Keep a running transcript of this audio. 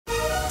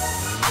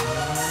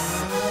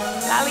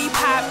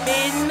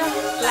Lollipoppin',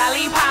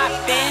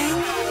 lollipoppin'.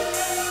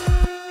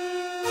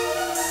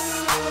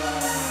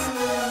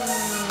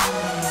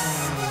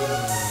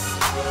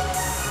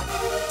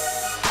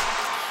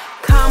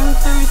 Come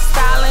through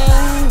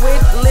styling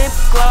with lip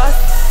gloss,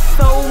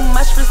 so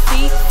much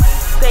receipts,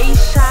 stay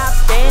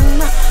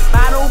shopping,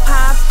 bottle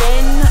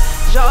poppin',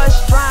 jaws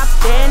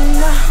droppin'.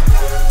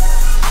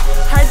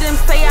 Heard them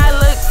say I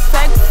look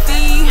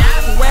sexy,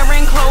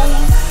 wearing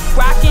clothes,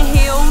 rocking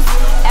heels,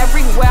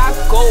 everywhere I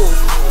go.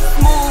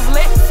 Smooth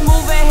lips,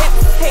 moving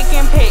hips,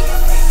 taking pics.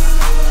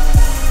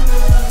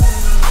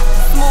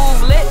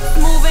 Smooth lips,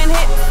 moving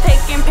hips,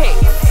 taking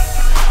pics.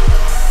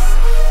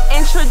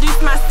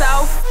 Introduce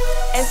myself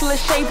as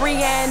Lachey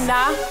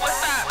Brianna,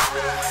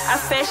 a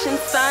fashion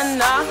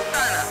stunner.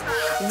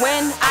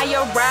 When I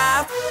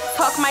arrive,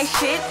 talk my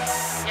shit,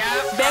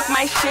 back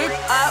my shit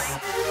up,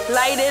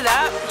 light it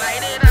up,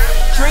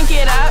 drink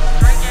it up,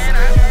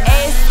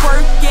 ass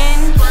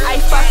twerking, I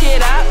fuck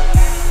it up.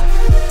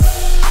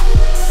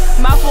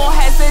 Mouth won't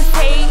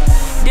hesitate,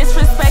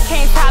 disrespect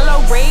can't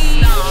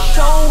tolerate.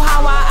 Show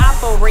how I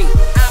operate.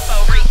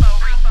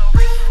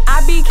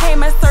 I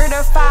became a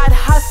certified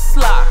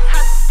hustler,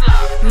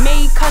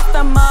 made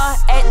customer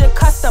at the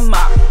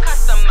customer.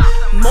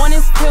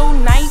 Mornings till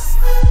nights,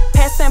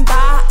 passing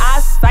by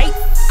our sight.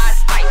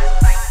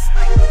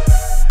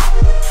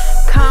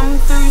 Come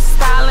through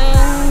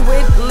styling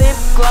with lip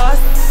gloss,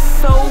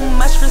 so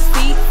much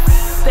receipts,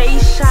 stay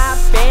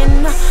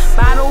shopping,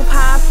 bottle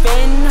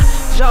poppin',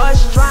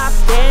 jaws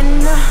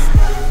droppin'.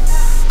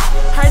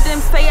 Heard them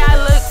say I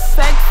look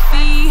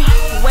sexy,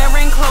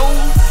 wearing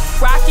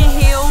clothes, rocking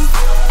heels,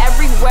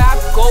 everywhere I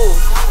go.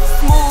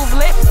 Smooth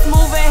lips,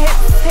 moving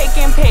hips,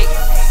 taking pics.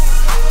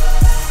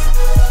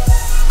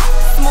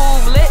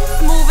 Smooth lips,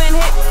 moving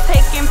hips,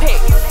 taking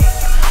pics.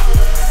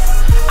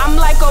 I'm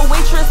like a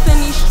waitress in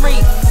these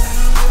streets,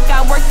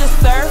 got work to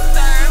serve,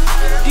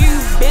 do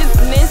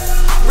business,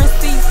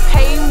 receive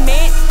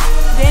payment,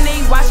 then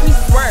they watch me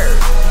swerve.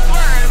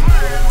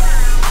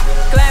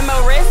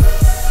 Glamorous,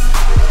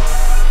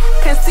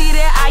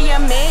 conceited I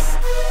admit,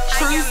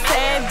 true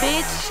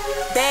savage,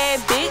 bad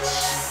bitch,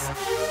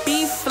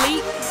 be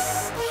fleet,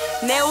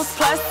 nails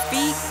plus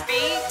feet,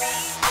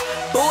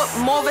 bought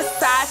more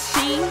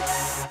Versace,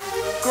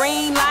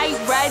 green light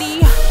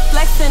ready,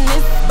 flexing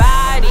this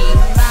body.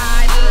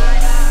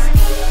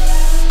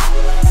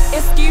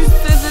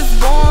 Excuses is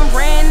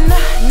boring,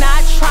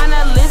 not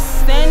tryna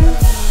listen,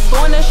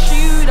 born a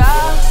shooter,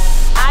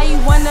 I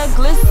wanna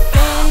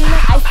glisten,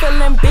 I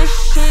feel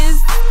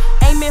ambitious,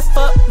 aiming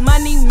for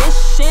money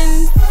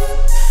missions,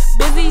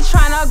 busy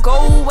tryna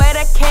go where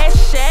the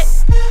cash at,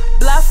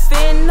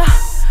 bluffing,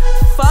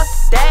 fuck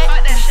that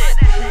shit.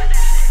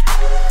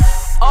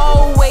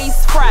 Always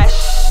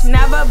fresh,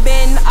 never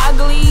been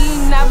ugly,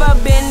 never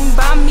been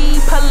bummy,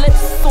 put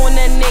lips on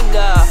a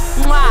nigga,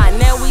 mwah,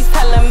 now we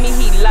telling me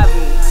he love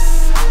me.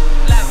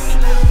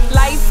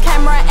 Lights,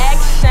 camera,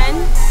 action,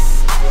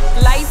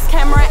 lights,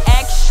 camera,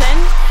 action.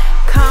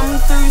 Come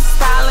through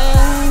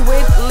styling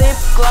with lip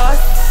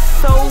gloss,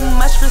 so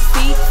much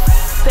receipts,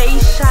 stay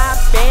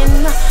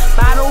shopping,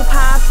 bottle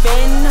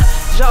poppin',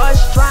 jaws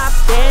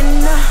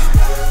droppin'.